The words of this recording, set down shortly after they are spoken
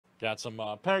Got some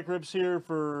pack rips here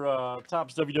for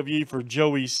Topps WWE for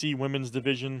Joey C. Women's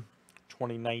Division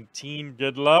 2019.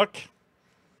 Good luck.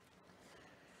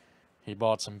 He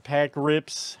bought some pack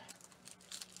rips.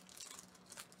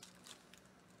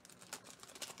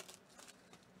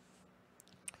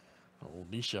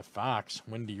 Alicia Fox,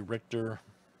 Wendy Richter,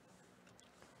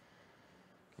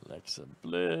 Alexa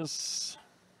Bliss.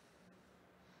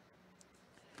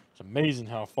 It's amazing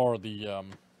how far the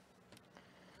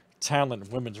talent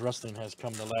in women's wrestling has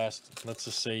come the last, let's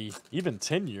just say, even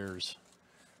 10 years.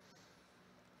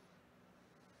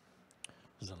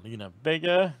 Zelina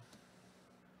Vega.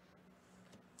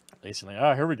 Basically,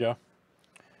 here we go.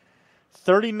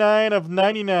 39 of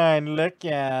 99. Look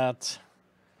out.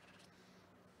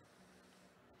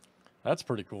 That's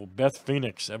pretty cool. Beth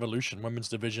Phoenix, Evolution, Women's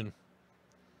Division.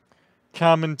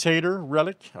 Commentator,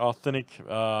 Relic. Authentic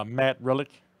Matt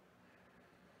Relic.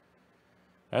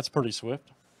 That's pretty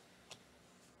swift.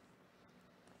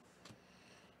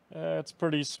 That's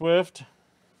pretty swift.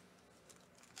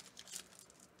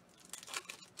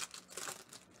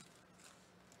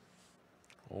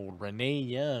 Old Renee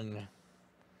Young.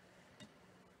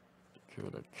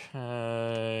 Dakota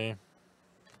Kai.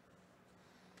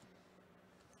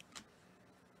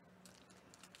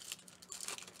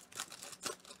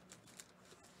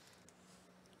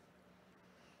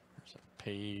 There's a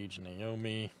Paige,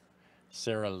 Naomi,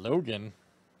 Sarah Logan.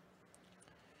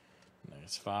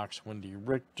 Nice Fox, Wendy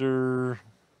Richter.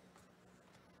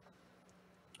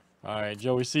 All right,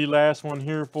 Joey C, last one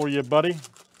here for you, buddy.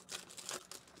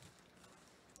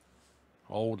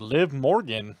 Old Liv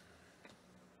Morgan.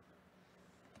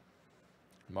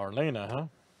 Marlena, huh?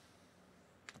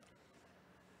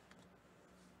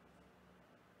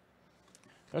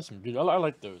 That's some good. I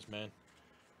like those, man.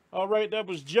 All right, that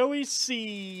was Joey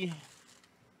C.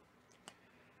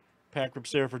 Pack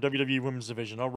rips there for WWE Women's Division. All right.